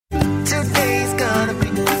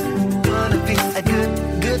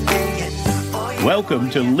Welcome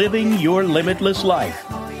to Living Your Limitless Life.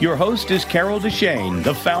 Your host is Carol Deshane,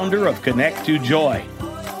 the founder of Connect to Joy.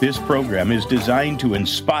 This program is designed to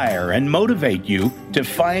inspire and motivate you to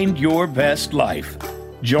find your best life.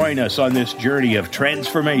 Join us on this journey of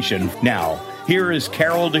transformation. Now, here is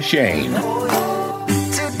Carol Deshane.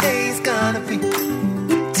 Today's gonna be.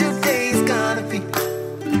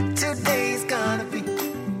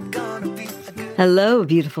 Hello,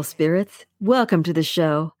 beautiful spirits. Welcome to the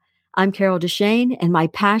show. I'm Carol Deshane, and my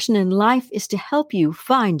passion in life is to help you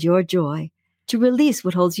find your joy, to release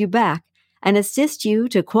what holds you back, and assist you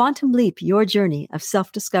to quantum leap your journey of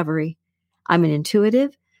self-discovery. I'm an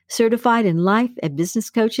intuitive, certified in life and business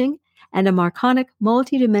coaching, and a Marconic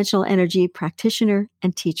multidimensional energy practitioner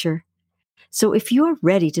and teacher. So if you're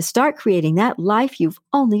ready to start creating that life you've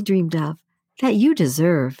only dreamed of, that you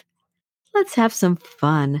deserve, let's have some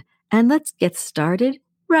fun, and let's get started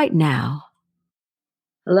right now.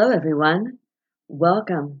 Hello, everyone.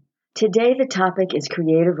 Welcome. Today, the topic is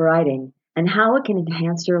creative writing and how it can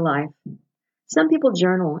enhance your life. Some people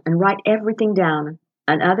journal and write everything down,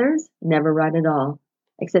 and others never write at all,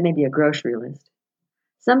 except maybe a grocery list.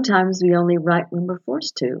 Sometimes we only write when we're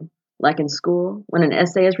forced to, like in school, when an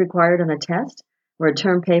essay is required on a test or a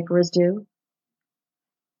term paper is due.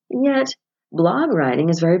 Yet, blog writing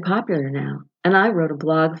is very popular now, and I wrote a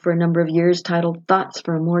blog for a number of years titled Thoughts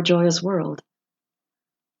for a More Joyous World.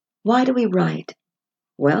 Why do we write?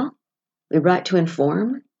 Well, we write to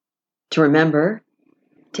inform, to remember,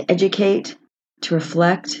 to educate, to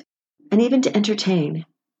reflect, and even to entertain.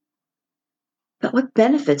 But what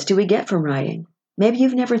benefits do we get from writing? Maybe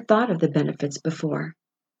you've never thought of the benefits before.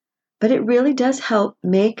 But it really does help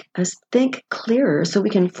make us think clearer so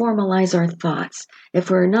we can formalize our thoughts.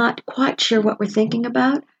 If we're not quite sure what we're thinking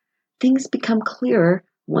about, things become clearer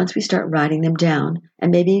once we start writing them down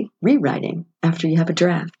and maybe rewriting after you have a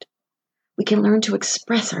draft. We can learn to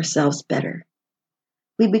express ourselves better.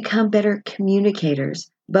 We become better communicators,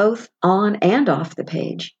 both on and off the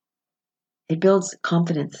page. It builds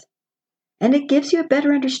confidence, and it gives you a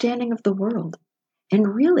better understanding of the world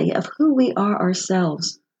and really of who we are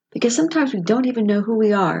ourselves, because sometimes we don't even know who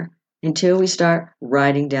we are until we start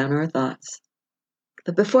writing down our thoughts.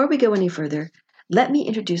 But before we go any further, let me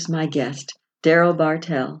introduce my guest, Daryl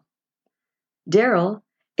Bartell. Daryl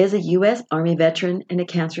is a U.S. Army veteran and a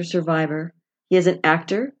cancer survivor. He is an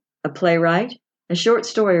actor, a playwright, a short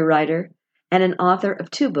story writer, and an author of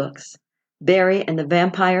 2 books, Barry and the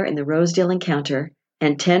Vampire in the Rosedale Encounter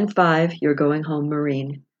and 10-5 You're Going Home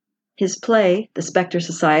Marine. His play, The Spectre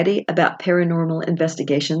Society, about paranormal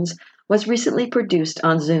investigations, was recently produced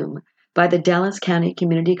on Zoom by the Dallas County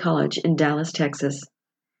Community College in Dallas, Texas.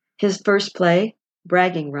 His first play,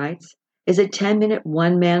 Bragging Rights, is a 10-minute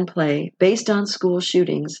one-man play based on school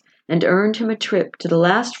shootings and earned him a trip to the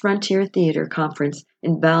Last Frontier Theater Conference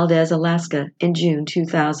in Valdez, Alaska in June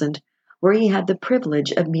 2000, where he had the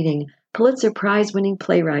privilege of meeting Pulitzer Prize-winning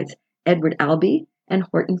playwrights Edward Albee and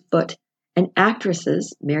Horton Foote, and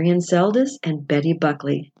actresses Marion Seldes and Betty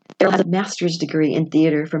Buckley. Daryl has a master's degree in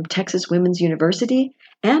theater from Texas Women's University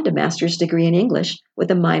and a master's degree in English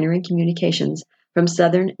with a minor in communications from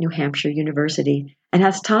Southern New Hampshire University, and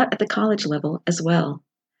has taught at the college level as well.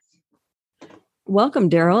 Welcome,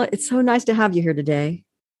 Daryl. It's so nice to have you here today.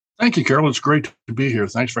 Thank you, Carol. It's great to be here.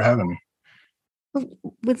 Thanks for having me.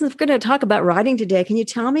 We're going to talk about writing today. Can you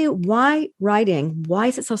tell me why writing? Why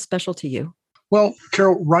is it so special to you? Well,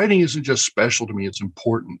 Carol, writing isn't just special to me, it's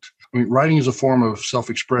important. I mean, writing is a form of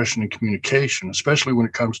self-expression and communication, especially when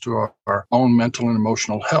it comes to our own mental and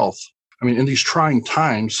emotional health. I mean, in these trying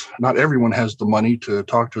times, not everyone has the money to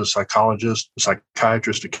talk to a psychologist, a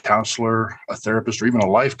psychiatrist, a counselor, a therapist, or even a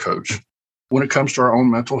life coach. When it comes to our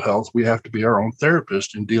own mental health, we have to be our own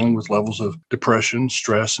therapist in dealing with levels of depression,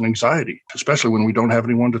 stress, and anxiety, especially when we don't have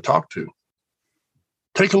anyone to talk to.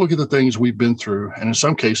 Take a look at the things we've been through, and in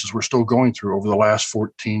some cases, we're still going through over the last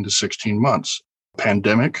 14 to 16 months.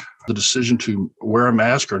 Pandemic, the decision to wear a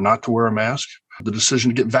mask or not to wear a mask, the decision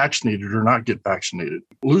to get vaccinated or not get vaccinated,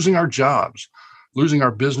 losing our jobs, losing our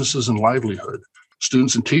businesses and livelihood.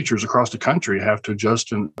 Students and teachers across the country have to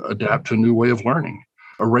adjust and adapt to a new way of learning.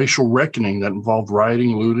 A racial reckoning that involved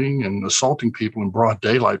rioting, looting, and assaulting people in broad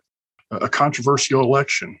daylight. A controversial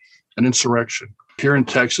election, an insurrection. Here in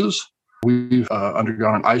Texas, we've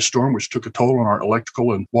undergone an ice storm, which took a toll on our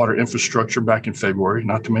electrical and water infrastructure back in February,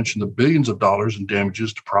 not to mention the billions of dollars in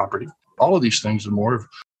damages to property. All of these things and more have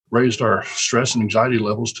raised our stress and anxiety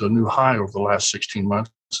levels to a new high over the last 16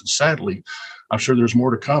 months. And sadly, I'm sure there's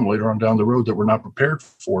more to come later on down the road that we're not prepared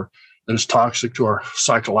for, that is toxic to our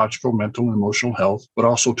psychological, mental, and emotional health, but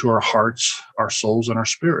also to our hearts, our souls, and our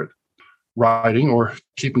spirit. writing or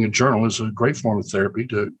keeping a journal is a great form of therapy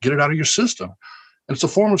to get it out of your system. And it's a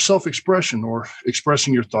form of self-expression or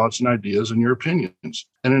expressing your thoughts and ideas and your opinions.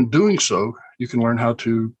 And in doing so, you can learn how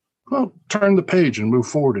to, turn the page and move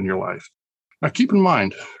forward in your life. Now, keep in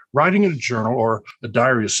mind, writing in a journal or a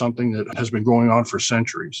diary is something that has been going on for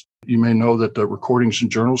centuries. You may know that the recordings and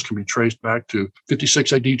journals can be traced back to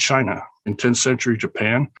 56 AD China. In 10th century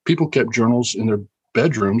Japan, people kept journals in their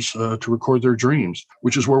bedrooms to record their dreams,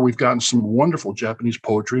 which is where we've gotten some wonderful Japanese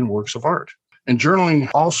poetry and works of art. And journaling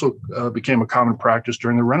also became a common practice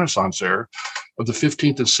during the Renaissance era of the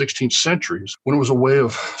 15th and 16th centuries, when it was a way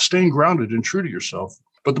of staying grounded and true to yourself.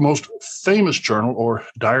 But the most famous journal, or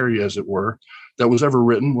diary as it were, that was ever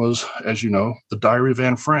written was, as you know, the Diary of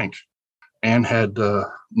Anne Frank. Anne had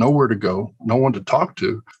nowhere to go, no one to talk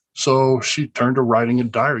to, so she turned to writing a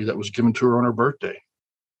diary that was given to her on her birthday.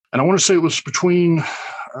 And I want to say it was between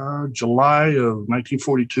July of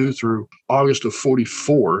 1942 through August of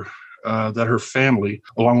 44 that her family,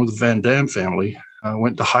 along with the Van Damme family,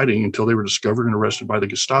 went to hiding until they were discovered and arrested by the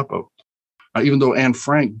Gestapo. Even though Anne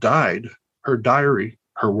Frank died, her diary,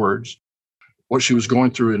 her words, what she was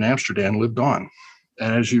going through in Amsterdam lived on.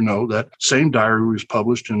 And as you know, that same diary was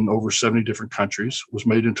published in over 70 different countries, was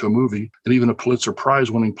made into a movie, and even a Pulitzer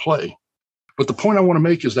Prize-winning play. But the point I want to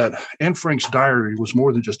make is that Anne Frank's diary was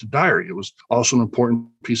more than just a diary. It was also an important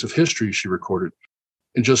piece of history she recorded.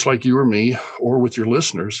 And just like you or me, or with your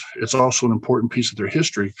listeners, it's also an important piece of their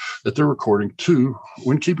history that they're recording too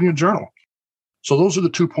when keeping a journal. So those are the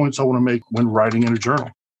 2 points I want to make when writing in a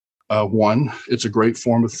journal. One, it's a great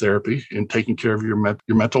form of therapy in taking care of your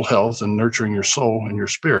mental health and nurturing your soul and your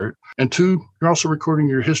spirit. And 2, you're also recording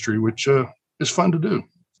your history, which is fun to do.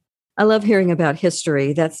 I love hearing about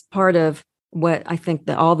history. That's part of what I think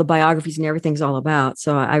that all the biographies and everything's all about.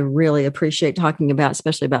 So I really appreciate talking about,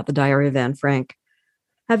 especially about the Diary of Anne Frank.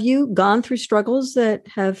 Have you gone through struggles that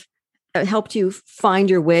have helped you find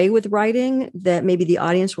your way with writing that maybe the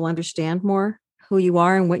audience will understand more who you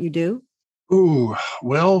are and what you do? Ooh,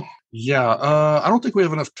 well, yeah. I don't think we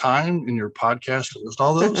have enough time in your podcast to list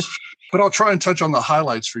all those, but I'll try and touch on the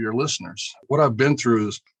highlights for your listeners. What I've been through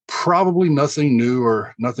is probably nothing new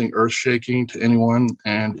or nothing earth-shaking to anyone,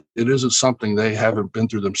 and it isn't something they haven't been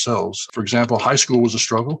through themselves. For example, high school was a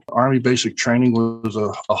struggle. Army basic training was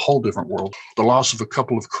a whole different world. The loss of a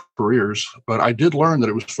couple of careers, but I did learn that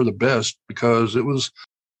it was for the best because it was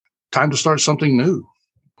time to start something new,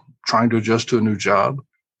 trying to adjust to a new job,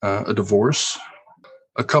 a divorce,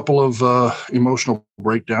 a couple of emotional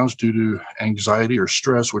breakdowns due to anxiety or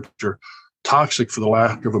stress, which are toxic, for the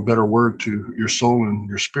lack of a better word, to your soul and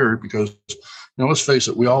your spirit, because, let's face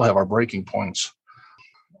it, we all have our breaking points.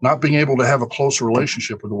 Not being able to have a close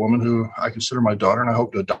relationship with a woman who I consider my daughter and I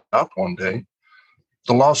hope to adopt one day.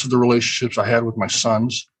 The loss of the relationships I had with my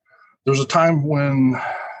sons. There was a time when,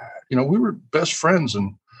 we were best friends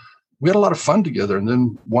and we had a lot of fun together. And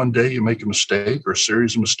then one day you make a mistake or a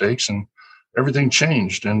series of mistakes and everything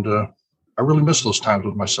changed. And I really miss those times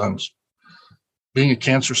with my sons. Being a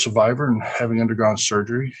cancer survivor and having undergone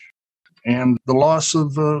surgery, and the loss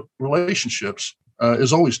of relationships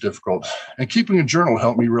is always difficult. And keeping a journal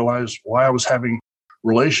helped me realize why I was having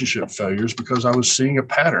relationship failures, because I was seeing a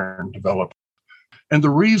pattern develop. And the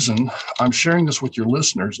reason I'm sharing this with your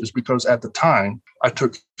listeners is because at the time, I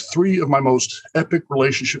took 3 of my most epic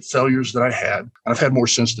relationship failures that I had, and I've had more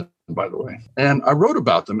since then, by the way. And I wrote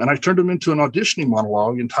about them, and I turned them into an auditioning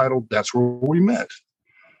monologue entitled That's Where We Met.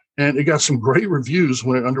 And it got some great reviews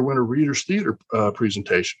when it underwent a Reader's Theater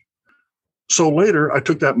presentation. So later, I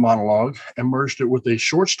took that monologue and merged it with a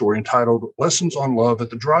short story entitled Lessons on Love at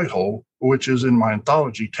the Dry Hole, which is in my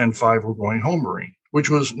anthology, 10-5, We're Going Home, Marine, which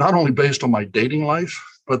was not only based on my dating life,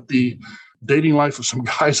 but the dating life of some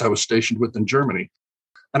guys I was stationed with in Germany.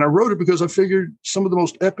 And I wrote it because I figured some of the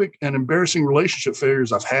most epic and embarrassing relationship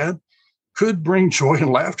failures I've had could bring joy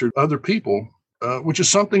and laughter to other people, which is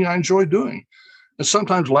something I enjoy doing. And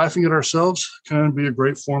sometimes laughing at ourselves can be a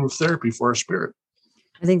great form of therapy for our spirit.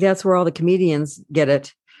 I think that's where all the comedians get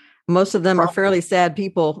it. Most of them are fairly sad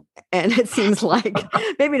people. And it seems like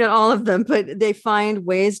maybe not all of them, but they find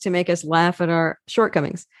ways to make us laugh at our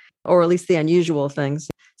shortcomings, or at least the unusual things,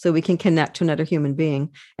 so we can connect to another human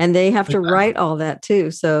being. And they have to write all that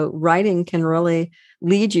too. So writing can really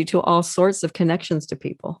lead you to all sorts of connections to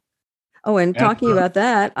people. Oh, and talking about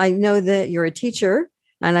that, I know that you're a teacher.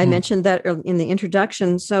 And I mentioned that in the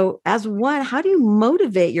introduction. So how do you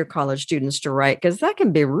motivate your college students to write? Because that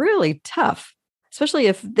can be really tough, especially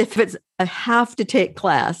if it's a have to take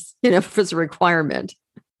class, if it's a requirement.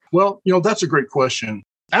 Well, that's a great question.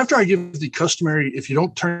 After I give the customary, if you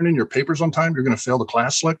don't turn in your papers on time, you're going to fail the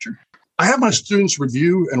class lecture, I have my students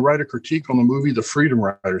review and write a critique on the movie The Freedom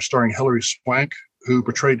Rider, starring Hilary Swank, who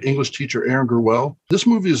portrayed English teacher Erin Gurwell. This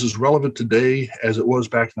movie is as relevant today as it was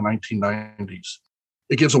back in the 1990s.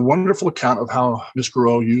 It gives a wonderful account of how Miss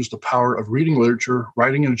Gurwell used the power of reading literature,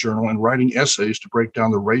 writing in a journal, and writing essays to break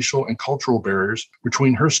down the racial and cultural barriers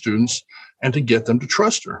between her students and to get them to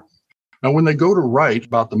trust her. Now, when they go to write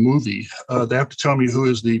about the movie, they have to tell me who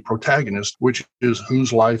is the protagonist, which is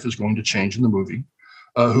whose life is going to change in the movie,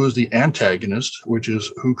 who is the antagonist, which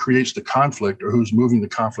is who creates the conflict or who's moving the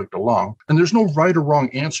conflict along. And there's no right or wrong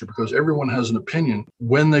answer because everyone has an opinion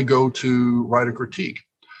when they go to write a critique.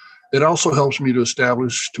 It also helps me to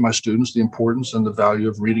establish to my students the importance and the value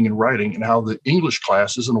of reading and writing and how the English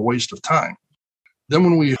class isn't a waste of time. Then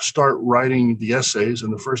when we start writing the essays,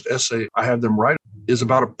 and the first essay I have them write is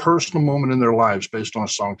about a personal moment in their lives based on a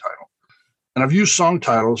song title. And I've used song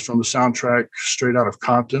titles from the soundtrack Straight Outta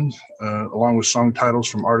Compton, along with song titles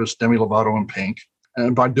from artists Demi Lovato and Pink.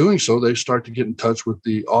 And by doing so, they start to get in touch with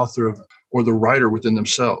the author of, or the writer within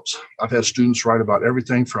themselves. I've had students write about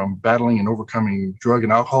everything from battling and overcoming drug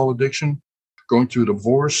and alcohol addiction, going through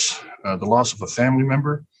divorce, the loss of a family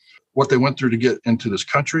member, what they went through to get into this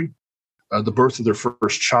country, the birth of their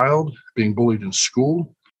first child, being bullied in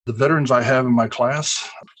school. The veterans I have in my class,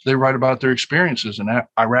 they write about their experiences in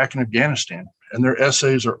Iraq and Afghanistan, and their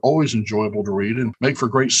essays are always enjoyable to read and make for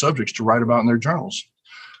great subjects to write about in their journals.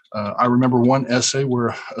 I remember one essay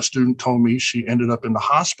where a student told me she ended up in the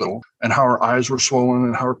hospital and how her eyes were swollen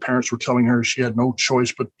and how her parents were telling her she had no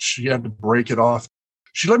choice, but she had to break it off.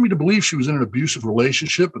 She led me to believe she was in an abusive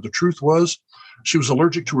relationship, but the truth was she was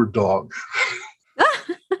allergic to her dog.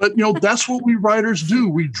 But, that's what we writers do.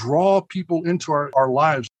 We draw people into our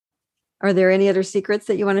lives. Are there any other secrets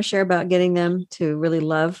that you want to share about getting them to really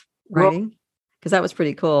love writing? Because that was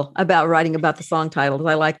pretty cool about writing about the song titles.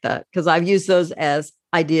 I like that because I've used those as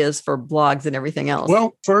ideas for blogs and everything else.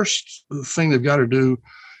 Well, first, the thing they've got to do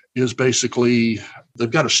is basically they've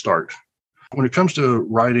got to start. When it comes to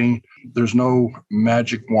writing, there's no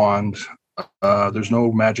magic wand. There's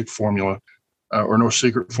no magic formula. Or no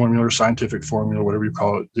secret formula or scientific formula, whatever you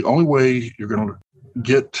call it. The only way you're going to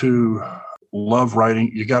get to love writing,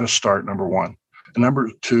 you got to start, number one. And number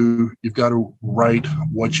two, you've got to write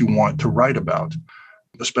what you want to write about,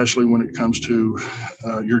 especially when it comes to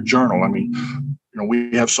your journal. I mean,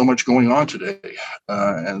 we have so much going on today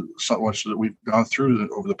and so much that we've gone through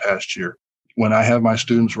over the past year. When I have my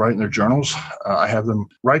students write in their journals, I have them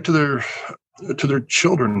write to their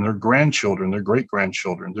children, their grandchildren, their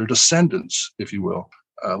great-grandchildren, their descendants, if you will,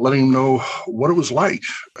 letting them know what it was like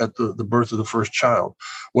at the birth of the first child,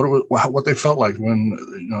 what they felt like when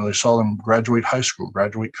they saw them graduate high school,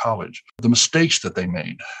 graduate college, the mistakes that they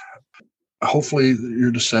made. Hopefully,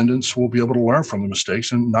 your descendants will be able to learn from the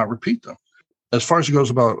mistakes and not repeat them. As far as it goes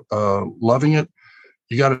about loving it,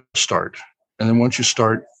 you got to start. And then once you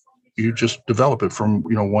start, you just develop it from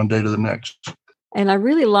one day to the next. And I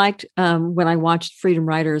really liked when I watched Freedom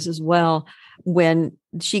Writers as well, when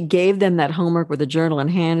she gave them that homework with a journal and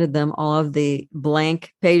handed them all of the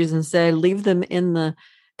blank pages and said, leave them in the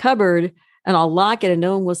cupboard and I'll lock it and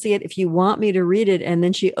no one will see it if you want me to read it. And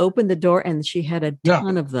then she opened the door and she had a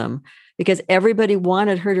ton of them because everybody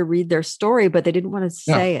wanted her to read their story, but they didn't want to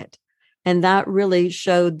say it. And that really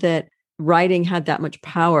showed that writing had that much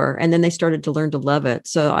power. And then they started to learn to love it.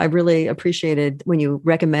 So I really appreciated when you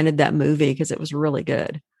recommended that movie because it was really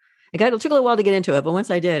good. It took a little while to get into it, but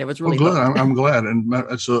once I did, it was really good. I'm glad. And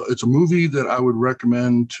it's a movie that I would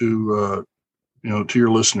recommend to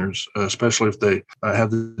your listeners, especially if they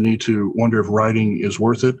have the need to wonder if writing is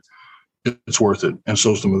worth it. It's worth it. And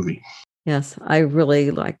so is the movie. Yes, I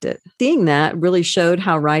really liked it. Seeing that really showed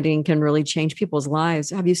how writing can really change people's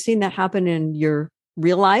lives. Have you seen that happen in your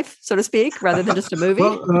real life, so to speak, rather than just a movie?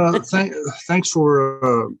 Thanks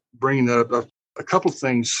for bringing that up. A couple of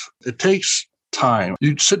things. It takes time.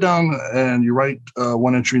 You sit down and you write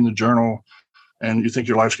one entry in the journal and you think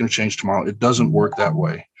your life's going to change tomorrow. It doesn't work that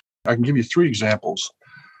way. I can give you 3 examples.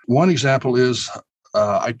 One example is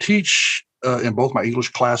I teach in both my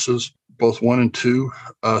English classes, both 1 and 2,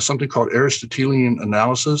 something called Aristotelian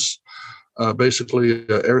analysis, basically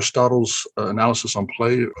Aristotle's analysis on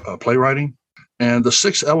playwriting. And the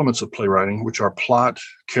 6 elements of playwriting, which are plot,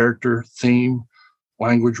 character, theme,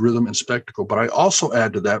 language, rhythm, and spectacle. But I also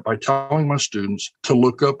add to that by telling my students to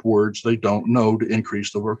look up words they don't know to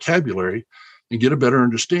increase the vocabulary and get a better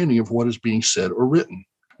understanding of what is being said or written.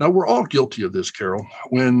 Now, we're all guilty of this, Carol.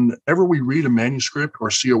 Whenever we read a manuscript or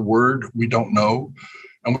see a word we don't know,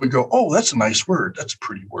 and we go, oh, that's a nice word. That's a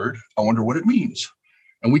pretty word. I wonder what it means.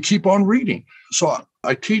 And we keep on reading. So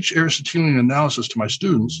I teach Aristotelian analysis to my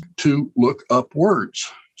students to look up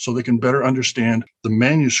words so they can better understand the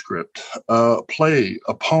manuscript, a play,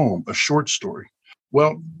 a poem, a short story.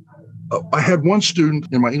 Well, I had one student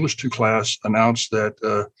in my English 2 class announce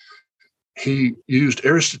that he used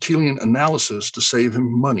Aristotelian analysis to save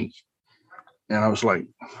him money. And I was like,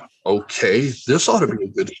 okay, this ought to be a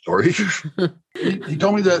good story. He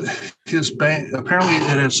told me that his bank, apparently it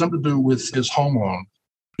had something to do with his home loan.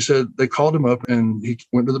 He said they called him up and he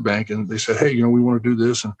went to the bank and they said, hey, we want to do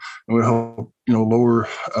this and we'll help, lower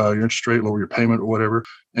your interest rate, lower your payment or whatever.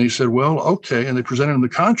 And he said, well, okay. And they presented him the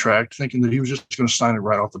contract thinking that he was just going to sign it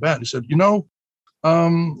right off the bat. He said,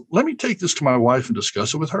 let me take this to my wife and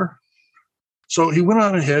discuss it with her. So he went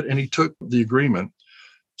on ahead and he took the agreement,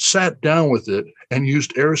 sat down with it, and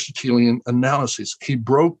used Aristotelian analysis. He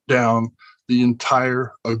broke down the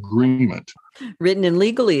entire agreement. Written in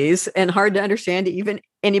legalese and hard to understand to even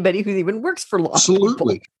anybody who even works for law.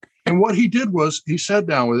 Absolutely. And what he did was he sat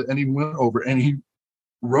down with it and he went over and he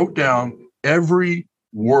wrote down every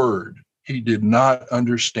word he did not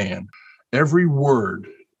understand, every word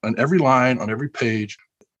on every line, on every page.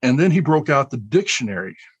 And then he broke out the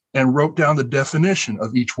dictionary and wrote down the definition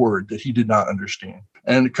of each word that he did not understand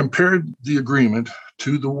and compared the agreement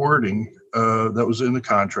to the wording that was in the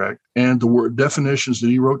contract and the word definitions that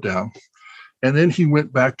he wrote down. And then he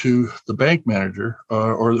went back to the bank manager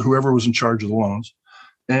or whoever was in charge of the loans,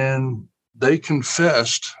 and they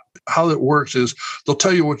confessed. How that works is they'll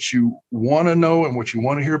tell you what you want to know and what you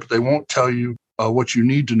want to hear, but they won't tell you what you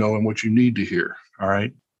need to know and what you need to hear. All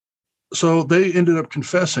right. So they ended up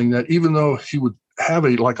confessing that even though he would have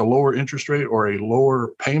a lower interest rate or a lower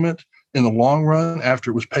payment in the long run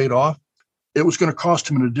after it was paid off, it was going to cost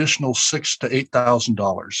him an additional $6,000 to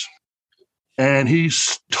 $8,000. And he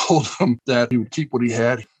told them that he would keep what he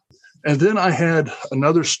had. And then I had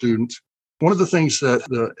another student. One of the things that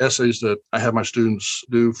the essays that I have my students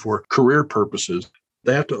do for career purposes,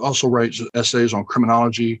 they have to also write essays on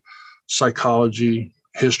criminology, psychology,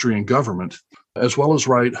 history, and government, as well as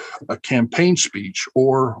write a campaign speech,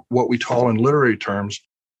 or what we call in literary terms,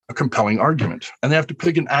 a compelling argument. And they have to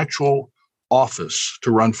pick an actual office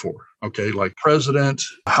to run for, okay, like president,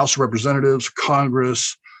 House of Representatives,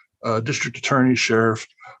 Congress, district attorney, sheriff.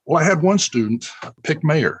 Well, I had one student pick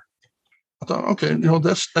mayor. I thought, okay,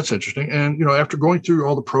 that's interesting. And, after going through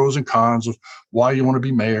all the pros and cons of why you want to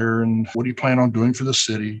be mayor and what do you plan on doing for the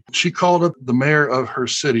city, she called up the mayor of her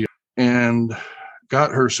city and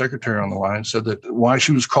got her secretary on the line, said that why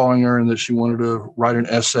she was calling her and that she wanted to write an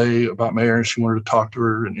essay about mayor and she wanted to talk to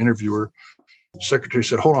her and interview her. The secretary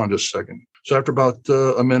said, hold on just a second. So after about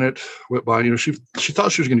a minute went by, she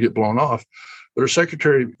thought she was going to get blown off. But her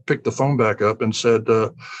secretary picked the phone back up and said,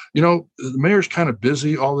 the mayor's kind of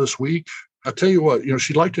busy all this week. I'll tell you what,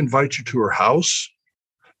 she'd like to invite you to her house.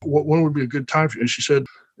 When would be a good time for you? And she said,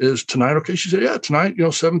 is tonight okay? She said, yeah, tonight,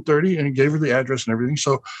 7:30. And he gave her the address and everything.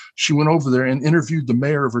 So she went over there and interviewed the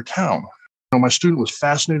mayor of her town. My student was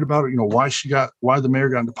fascinated about it, why the mayor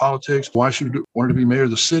got into politics, why she wanted to be mayor of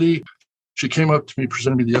the city. She came up to me,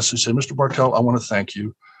 presented me the essay, said, Mr. Bartell, I want to thank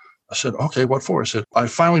you. I said, okay, what for? I said, I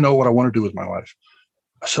finally know what I want to do with my life.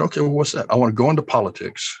 I said, okay, well, what's that? I want to go into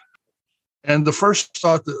politics. And the first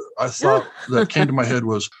thought that came to my head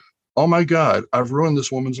was, oh my God, I've ruined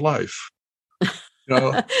this woman's life.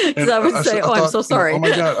 And I would say, I'm so sorry. Oh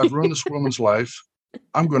my God, I've ruined this woman's life.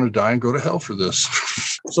 I'm going to die and go to hell for this.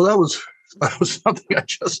 So that was something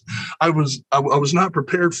I was not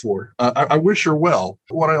prepared for. I wish her well.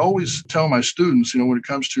 What I always tell my students, when it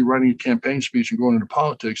comes to writing a campaign speech and going into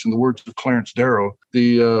politics, in the words of Clarence Darrow,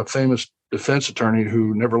 the famous defense attorney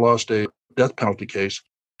who never lost a death penalty case,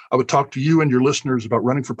 I would talk to you and your listeners about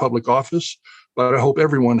running for public office, but I hope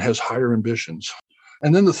everyone has higher ambitions.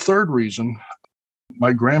 And then the third reason,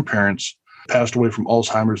 my grandparents passed away from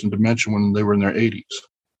Alzheimer's and dementia when they were in their 80s.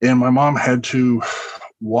 And my mom had to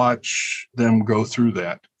watch them go through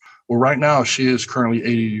that. Well, right now, she is currently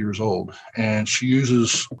 80 years old, and she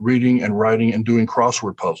uses reading and writing and doing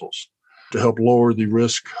crossword puzzles to help lower the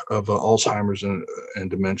risk of Alzheimer's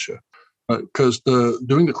and dementia. Because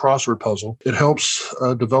doing the crossword puzzle, it helps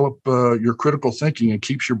develop your critical thinking and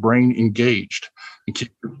keeps your brain engaged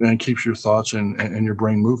and keeps your thoughts and your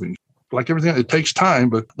brain moving. Like everything, it takes time,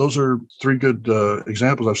 but those are three good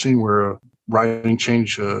examples I've seen where writing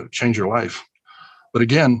change your life. But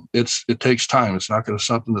again, it takes time. It's not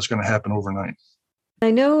something that's going to happen overnight. I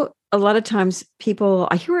know a lot of times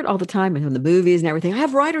I hear it all the time in the movies and everything. I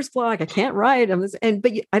have writer's block. I can't write.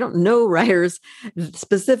 But I don't know writers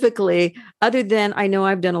specifically, other than I know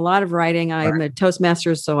I've done a lot of writing. I'm a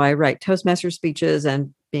Toastmaster, so I write Toastmaster speeches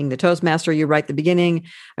and being the Toastmaster, you write the beginning.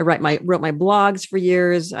 I wrote my blogs for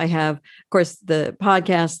years. I have, of course, the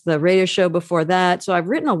podcast, the radio show before that. So I've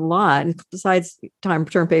written a lot besides term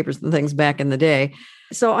papers and things back in the day.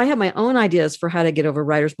 So I have my own ideas for how to get over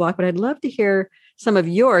writer's block, but I'd love to hear some of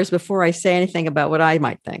yours before I say anything about what I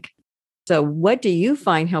might think. So what do you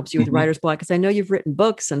find helps you with writer's block? Because I know you've written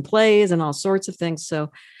books and plays and all sorts of things.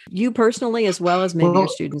 So you personally, as well as maybe your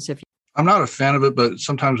students, if you... I'm not a fan of it, but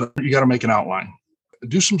sometimes you got to make an outline.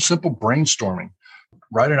 Do some simple brainstorming.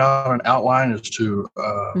 Write it out an outline as to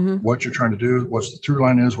what you're trying to do, what the through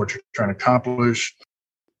line is, what you're trying to accomplish.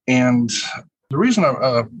 And the reason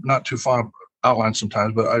I'm not too fond of outlines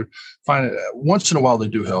sometimes, but I find it once in a while they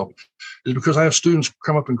do help, is because I have students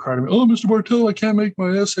come up and cry to me, "Oh, Mr. Bartell, I can't make my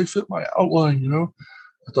essay fit my outline."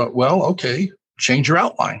 I thought, well, okay, change your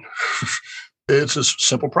outline. It's a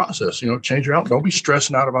simple process, change your outline. Don't be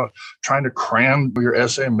stressing out about trying to cram your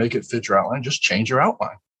essay and make it fit your outline. Just change your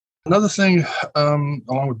outline. Another thing,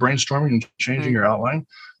 along with brainstorming and changing your outline,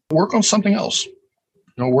 work on something else.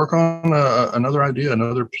 Work on another idea,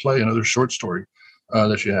 another play, another short story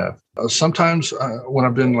that you have. Sometimes when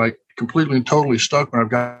I've been like completely and totally stuck, when I've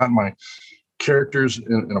got my characters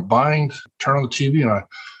in a bind, turn on the TV and I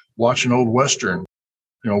watch an old Western.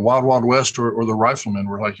 Wild Wild West or The Rifleman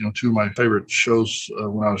were like, two of my favorite shows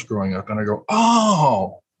when I was growing up. And I go,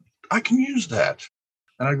 oh, I can use that.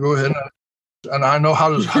 And I go ahead and I know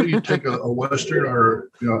how do you take a Western or,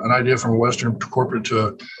 an idea from a Western to incorporate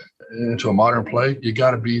into a modern play? You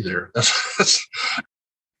got to be there. That's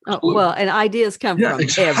well, and ideas come from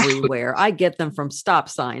exactly. everywhere. I get them from stop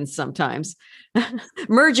signs sometimes,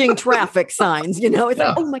 merging traffic signs, it's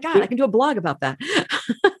like, oh my God, I can do a blog about that.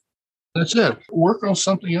 That's it. Work on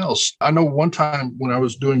something else. I know one time when I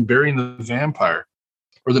was doing Burying the Vampire,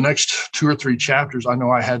 or the next 2 or 3 chapters, I know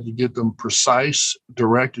I had to get them precise,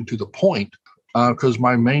 direct, and to the point, because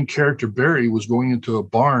my main character, Barry, was going into a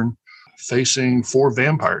barn facing 4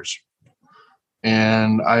 vampires.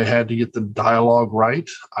 And I had to get the dialogue right.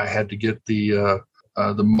 I had to get the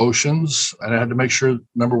motions, and I had to make sure,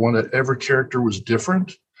 number one, that every character was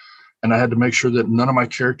different. And I had to make sure that none of my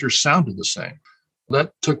characters sounded the same.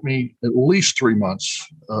 That took me at least 3 months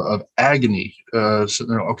of agony. Sitting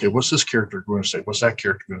there, okay, what's this character going to say? What's that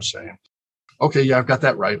character going to say? Okay, yeah, I've got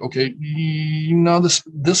that right. Okay,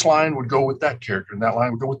 this line would go with that character, and that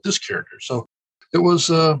line would go with this character. So it was,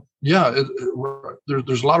 there's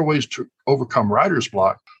a lot of ways to overcome writer's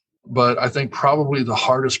block, but I think probably the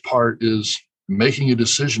hardest part is making a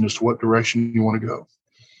decision as to what direction you want to go.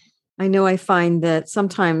 I know I find that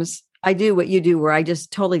sometimes I do what you do, where I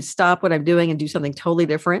just totally stop what I'm doing and do something totally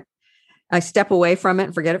different. I step away from it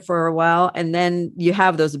and forget it for a while. And then you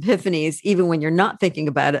have those epiphanies, even when you're not thinking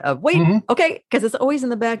about it, of wait, okay, because it's always in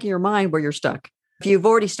the back of your mind where you're stuck. If you've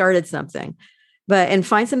already started something, and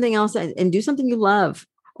find something else and do something you love.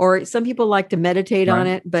 Or some people like to meditate on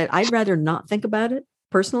it, but I'd rather not think about it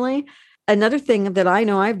personally. Another thing that I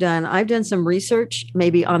know I've done some research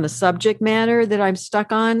maybe on the subject matter that I'm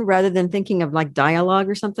stuck on, rather than thinking of like dialogue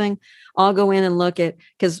or something. I'll go in and look at,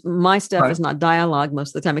 because my stuff is not dialogue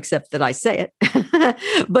most of the time, except that I say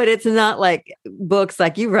it, but it's not like books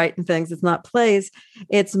like you write and things. It's not plays.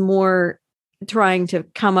 It's more trying to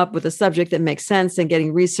come up with a subject that makes sense and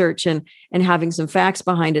getting research and having some facts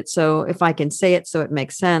behind it. So if I can say it so it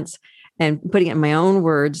makes sense and putting it in my own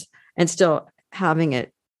words and still having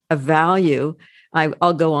it a value,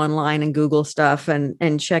 I'll go online and Google stuff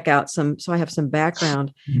and check out so I have some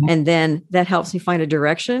background. And then that helps me find a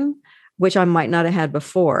direction, which I might not have had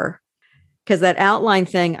before. Because that outline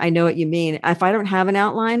thing, I know what you mean. If I don't have an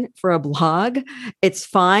outline for a blog, it's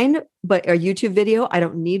fine. But a YouTube video, I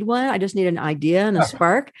don't need one. I just need an idea and a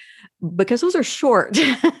spark, because those are short.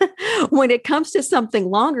 When it comes to something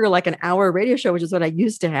longer, like an hour radio show, which is what I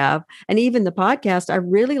used to have, and even the podcast, I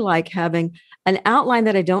really like having an outline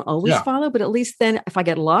that I don't always follow, but at least then if I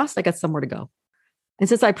get lost, I got somewhere to go. And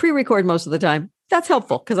since I pre-record most of the time, that's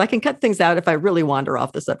helpful because I can cut things out if I really wander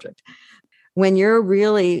off the subject. When you're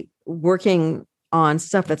really working on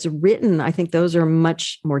stuff that's written, I think those are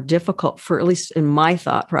much more difficult, for at least in my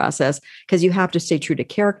thought process, because you have to stay true to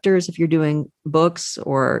characters if you're doing books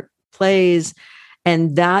or plays.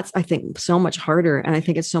 And that's, I think, so much harder. And I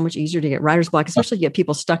think it's so much easier to get writer's block, especially if you get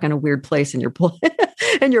people stuck in a weird place in your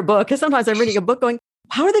in your book. Because sometimes I'm reading a book going,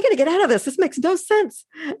 how are they going to get out of this? This makes no sense.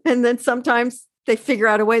 And then sometimes they figure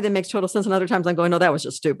out a way that makes total sense. And other times I'm going, no, that was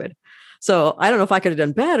just stupid. So I don't know if I could have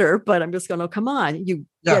done better, but I'm just going, oh, come on. You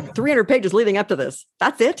had 300 pages leading up to this.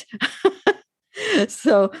 That's it.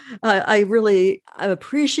 So I really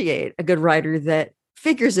appreciate a good writer that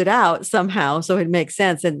figures it out somehow. So it makes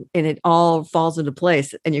sense and it all falls into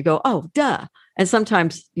place. And you go, oh, duh. And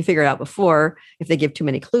sometimes you figure it out before if they give too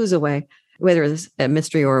many clues away, whether it's a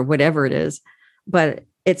mystery or whatever it is. But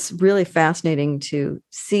it's really fascinating to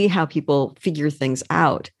see how people figure things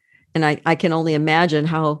out. And I can only imagine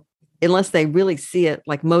how, unless they really see it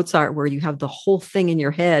like Mozart, where you have the whole thing in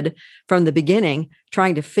your head from the beginning,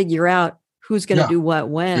 trying to figure out who's going to do what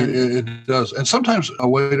when. It does. And sometimes a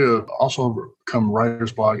way to also overcome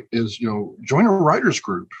writer's block is, join a writer's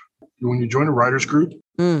group. When you join a writer's group,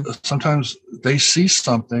 sometimes they see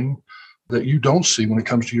something that you don't see when it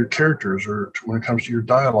comes to your characters or when it comes to your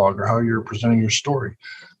dialogue or how you're presenting your story,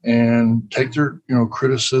 and take their,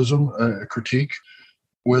 criticism, critique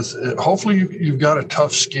with it. Hopefully you've got a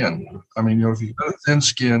tough skin. I mean, if you've got a thin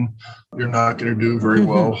skin, you're not going to do very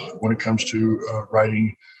well when it comes to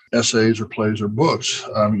writing essays or plays or books.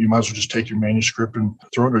 You might as well just take your manuscript and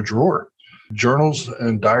throw it in a drawer. Journals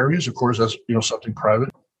and diaries, of course, that's, something private.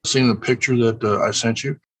 Seeing the picture that I sent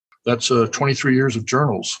you, that's 23 years of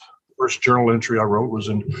journals. First journal entry I wrote was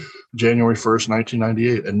in January 1st,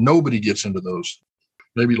 1998, and nobody gets into those.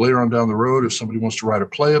 Maybe later on down the road, if somebody wants to write a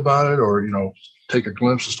play about it or, take a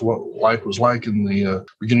glimpse as to what life was like in the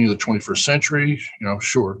beginning of the 21st century,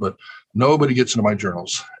 sure, but nobody gets into my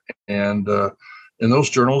journals. And in those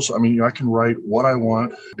journals, I can write what I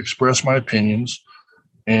want, express my opinions,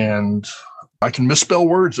 and I can misspell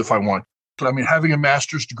words if I want. Having a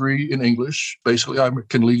master's degree in English, basically I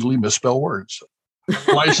can legally misspell words.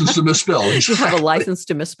 License to misspell. You have a license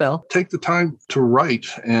to misspell. Take the time to write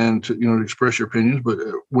and to express your opinions. But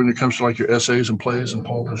when it comes to like your essays and plays and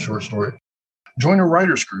poems and short story, join a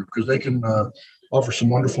writer's group because they can offer some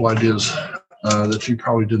wonderful ideas that you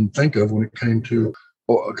probably didn't think of when it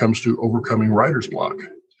comes to overcoming writer's block.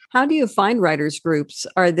 How do you find writers groups?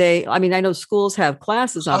 Are they, I know schools have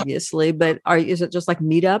classes, obviously, but is it just like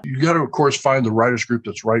Meetup? You got to, of course, find the writers group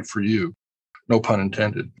that's right for you. No pun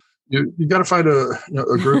intended. You got to find a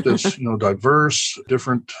group that's, diverse,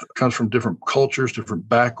 comes from different cultures, different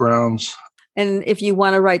backgrounds. And if you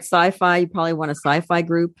want to write sci-fi, you probably want a sci-fi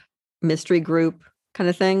group, mystery group kind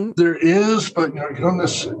of thing. There is, but you don't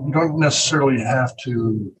necessarily have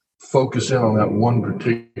to focus in on that one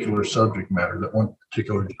particular subject matter, that one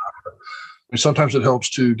particular genre. Sometimes it helps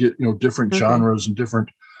to get, different genres and different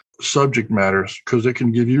subject matters because it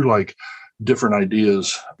can give you like different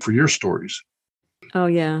ideas for your stories. Oh,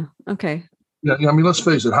 yeah. Okay. Yeah. Let's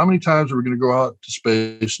face it. How many times are we going to go out to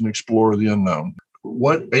space and explore the unknown?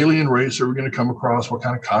 What alien race are we going to come across? What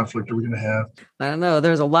kind of conflict are we going to have? I don't know.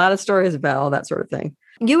 There's a lot of stories about all that sort of thing.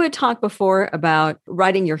 You had talked before about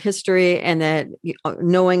writing your history and that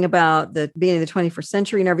knowing about the beginning of the 21st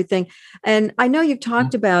century and everything. And I know you've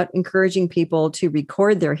talked about encouraging people to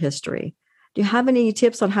record their history. Do you have any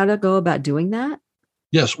tips on how to go about doing that?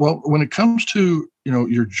 Yes. Well, when it comes to,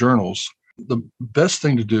 your journals, the best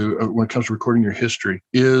thing to do when it comes to recording your history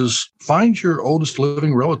is find your oldest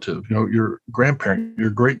living relative, your grandparent, your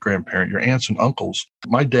great-grandparent, your aunts and uncles.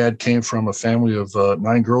 My dad came from a family of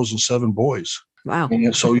 9 girls and 7 boys. Wow.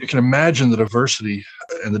 And so you can imagine the diversity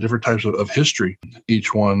and the different types of history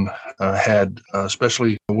each one had,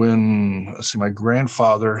 especially when, my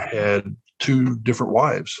grandfather had 2 different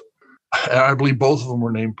wives. And I believe both of them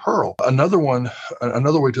were named Pearl. Another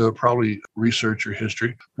way to probably research your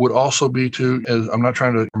history would also be to, as I'm not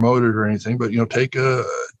trying to promote it or anything, but, take a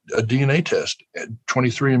DNA test at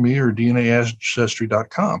 23andMe or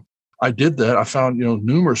DNAancestry.com. I did that. I found,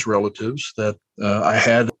 numerous relatives that I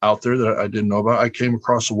had out there that I didn't know about. I came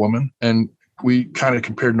across a woman and we kind of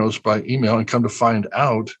compared notes by email and come to find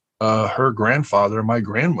out her grandfather and my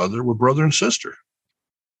grandmother were brother and sister.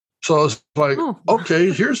 So I was like,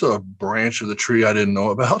 okay, here's a branch of the tree I didn't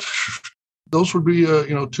know about. Those would be,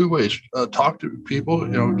 2 ways. Talk to people,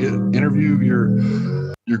 interview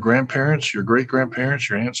your grandparents, your great-grandparents,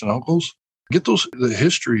 your aunts and uncles. Get the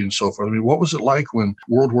history and so forth. What was it like when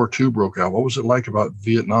World War II broke out? What was it like about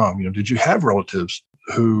Vietnam? Did you have relatives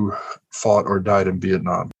who fought or died in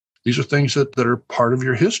Vietnam? These are things that are part of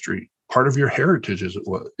your history, part of your heritage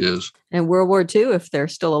is. And World War II, if they're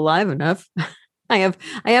still alive enough. I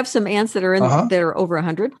have some aunts that are that are over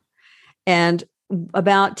 100. And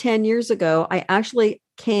about 10 years ago, I actually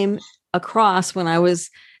came across when I was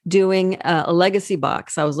doing a legacy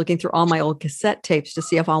box. I was looking through all my old cassette tapes to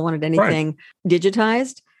see if I wanted anything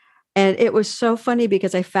digitized. And it was so funny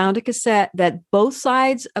because I found a cassette that both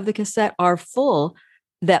sides of the cassette are full.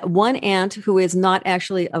 That one aunt who is not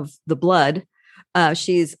actually of the blood,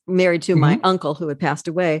 she's married to my uncle who had passed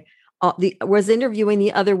away, was interviewing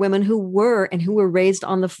the other women who were raised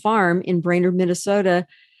on the farm in Brainerd, Minnesota.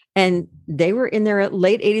 And they were in their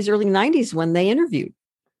late 80s, early 90s when they interviewed,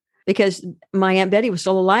 because my Aunt Betty was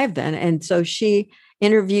still alive then. And so she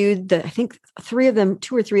interviewed I think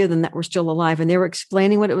two or three of them that were still alive. And they were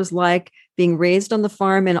explaining what it was like being raised on the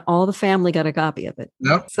farm, and all the family got a copy of it.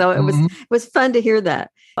 Yep. So it was fun to hear that.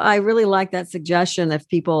 I really like that suggestion if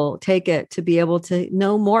people take it to be able to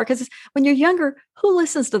know more. Because when you're younger, who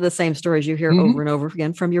listens to the same stories you hear over and over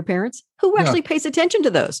again from your parents? Who actually pays attention to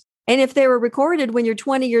those? And if they were recorded when you're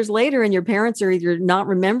 20 years later and your parents are either not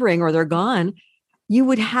remembering or they're gone, you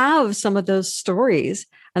would have some of those stories.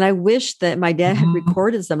 And I wish that my dad had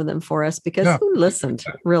recorded some of them for us, because who listened,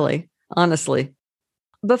 really, honestly.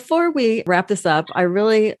 Before we wrap this up, I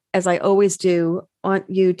really, as I always do, want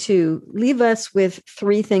you to leave us with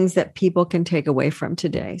 3 things that people can take away from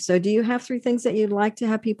today. So do you have 3 things that you'd like to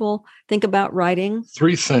have people think about writing?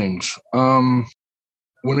 3 things. When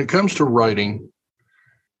it comes to writing,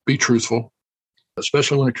 be truthful,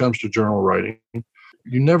 especially when it comes to journal writing.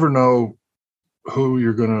 You never know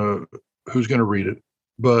who's going to read it,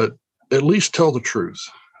 but at least tell the truth.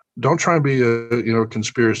 Don't try and be a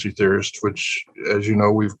conspiracy theorist, which, as you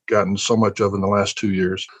know, we've gotten so much of in the last 2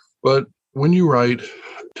 years. But when you write,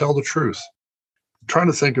 tell the truth. I'm trying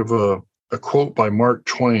to think of a quote by Mark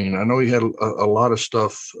Twain. I know he had a lot of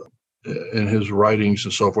stuff in his writings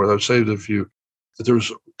and so forth. I would say that if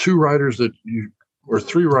there's 2 writers or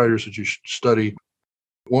 3 writers that you should study,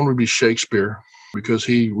 one would be Shakespeare, because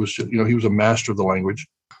he was a master of the language.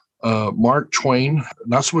 Mark Twain,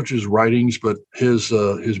 not so much his writings, but his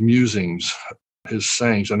musings, his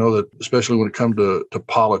sayings. I know that especially when it comes to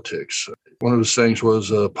politics, one of his sayings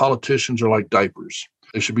was, politicians are like diapers.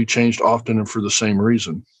 They should be changed often and for the same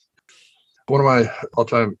reason. One of my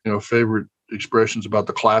all-time favorite expressions about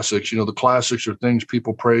the classics, the classics are things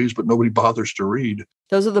people praise, but nobody bothers to read.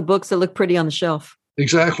 Those are the books that look pretty on the shelf.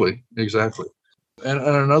 Exactly. And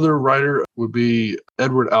another writer would be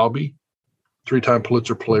Edward Albee, 3-time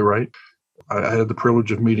Pulitzer playwright. I had the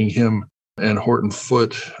privilege of meeting him and Horton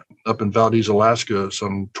Foote up in Valdez, Alaska,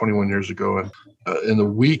 some 21 years ago. And in the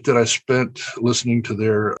week that I spent listening to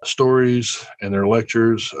their stories and their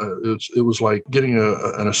lectures, it was like getting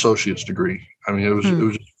an associate's degree. I mean, it was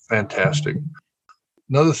just fantastic.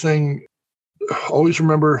 Another thing, always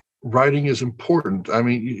remember, writing is important. I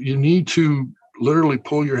mean, you need to literally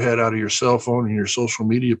pull your head out of your cell phone and your social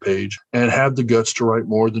media page and have the guts to write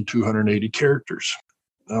more than 280 characters.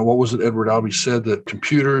 What was it Edward Albee said? That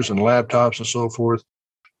computers and laptops and so forth,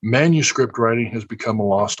 manuscript writing has become a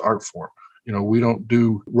lost art form. We don't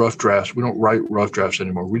do rough drafts. We don't write rough drafts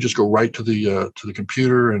anymore. We just go right to the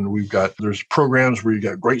computer, and there's programs where you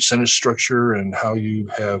got great sentence structure and how you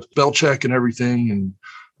have spell check and everything. And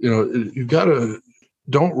you've got to,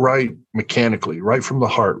 don't write mechanically. Write from the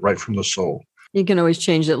heart. Write from the soul. You can always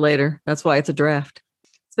change it later. That's why it's a draft,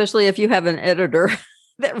 especially if you have an editor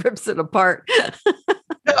that rips it apart.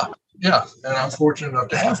 Yeah. And I'm fortunate enough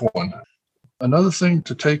to have one. Another thing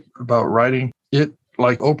to take about writing,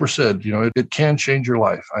 like Oprah said, it can change your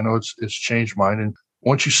life. I know it's changed mine. And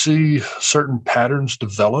once you see certain patterns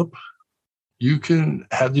develop, you can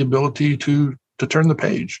have the ability to turn the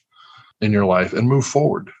page in your life and move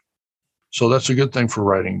forward. So that's a good thing for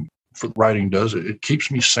writing. Writing does it. It keeps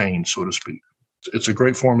me sane, so to speak. It's a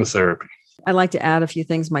great form of therapy. I like to add a few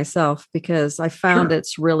things myself, because I found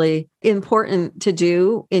it's really important to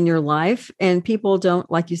do in your life. And people don't,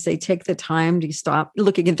 like you say, take the time to stop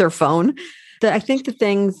looking at their phone. I think the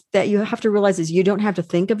things that you have to realize is you don't have to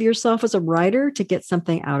think of yourself as a writer to get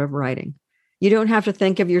something out of writing. You don't have to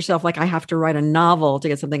think of yourself like I have to write a novel to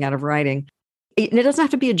get something out of writing. And it doesn't have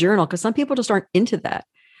to be a journal, because some people just aren't into that.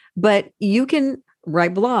 But you can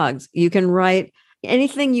write blogs. You can write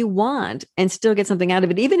anything you want and still get something out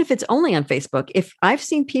of it, even if it's only on Facebook. If I've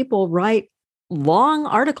seen people write long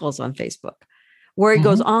articles on Facebook where it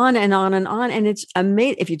goes on and on and on, and it's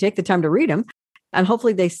amazing if you take the time to read them, and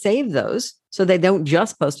hopefully they save those so they don't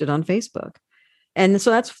just post it on Facebook. And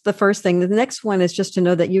so that's the first thing. The next one is just to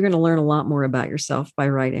know that you're going to learn a lot more about yourself by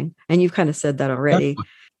writing. And you've kind of said that already.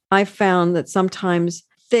 I found that sometimes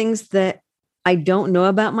things that I don't know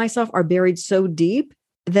about myself are buried so deep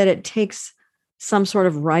that it takes some sort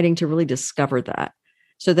of writing to really discover that,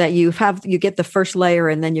 so that you get the first layer,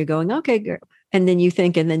 and then you're going, okay, girl. And then you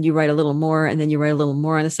think, and then you write a little more, and then you write a little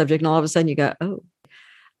more on the subject. And all of a sudden you go, oh,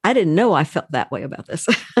 I didn't know I felt that way about this.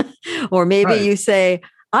 Or maybe you say,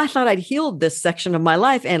 I thought I'd healed this section of my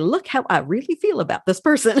life, and look how I really feel about this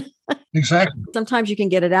person. Exactly. Sometimes you can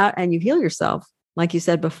get it out and you heal yourself, like you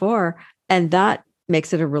said before. And that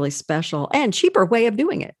makes it a really special and cheaper way of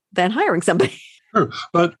doing it than hiring somebody. Sure.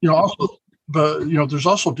 But, there's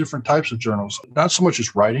also different types of journals, not so much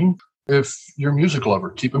as writing, If you're a music lover,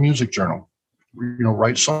 keep a music journal.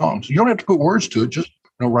 Write songs. You don't have to put words to it, just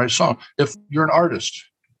write a song. If you're an artist,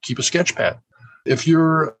 keep a sketch pad. If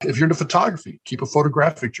you're into photography, keep a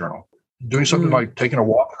photographic journal. Doing something like taking a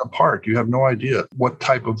walk in the park, you have no idea what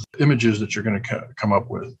type of images that you're going to come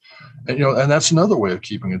up with. And that's another way of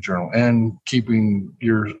keeping a journal and keeping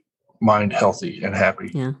your mind healthy and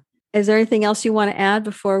happy. Yeah. Is there anything else you want to add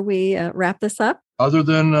before we wrap this up? Other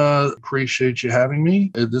than appreciate you having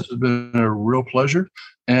me. This has been a real pleasure.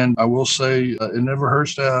 And I will say it never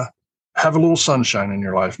hurts to have a little sunshine in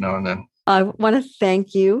your life now and then. I want to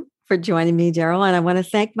thank you for joining me, Daryl. And I want to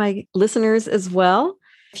thank my listeners as well.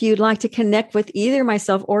 If you'd like to connect with either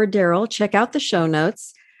myself or Daryl, check out the show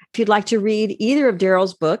notes. If you'd like to read either of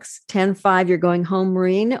Daryl's books, 10-5 You're Going Home,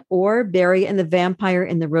 Marine, or Barry and the Vampire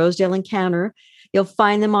in the Rosedale Encounter, you'll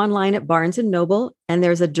find them online at Barnes & Noble. And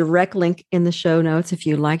there's a direct link in the show notes if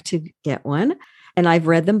you'd like to get one. And I've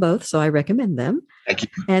read them both, so I recommend them. Thank you.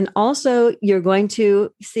 And also, you're going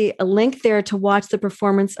to see a link there to watch the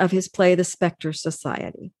performance of his play, The Spectre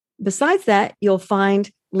Society. Besides that, you'll find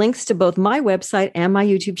links to both my website and my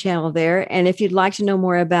YouTube channel there. And if you'd like to know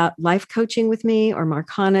more about life coaching with me or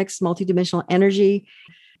Marconics, multidimensional energy,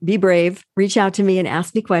 be brave, reach out to me and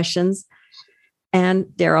ask me questions. And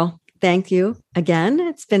Daryl, thank you again.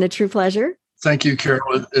 It's been a true pleasure. Thank you,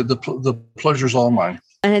 Carol. The pleasure's all mine.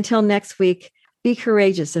 And until next week, be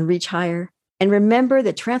courageous and reach higher. And remember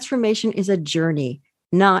that transformation is a journey,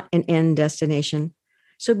 not an end destination.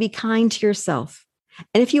 So be kind to yourself.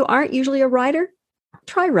 And if you aren't usually a writer,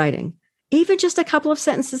 try writing, even just a couple of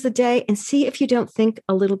sentences a day, and see if you don't think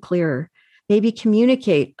a little clearer, maybe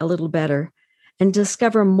communicate a little better, and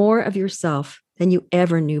discover more of yourself than you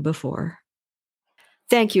ever knew before.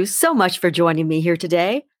 Thank you so much for joining me here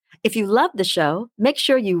today. If you love the show, make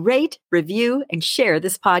sure you rate, review, and share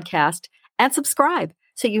this podcast, and subscribe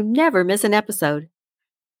so you never miss an episode.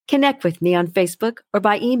 Connect with me on Facebook or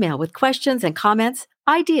by email with questions and comments,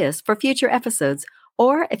 ideas for future episodes,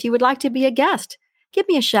 or if you would like to be a guest, give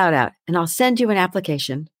me a shout out and I'll send you an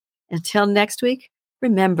application. Until next week,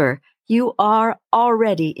 remember, you are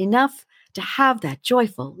already enough to have that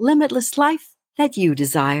joyful, limitless life that you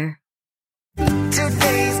desire.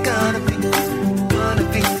 Today's gonna be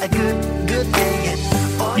a good day.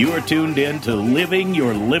 You are tuned in to Living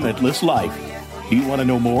Your Limitless Life. Do you want to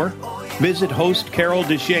know more? Visit host Carol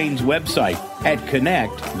Deshane's website at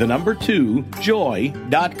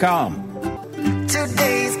connect2joy.com.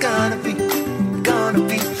 Today's gonna be a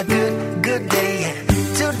good day.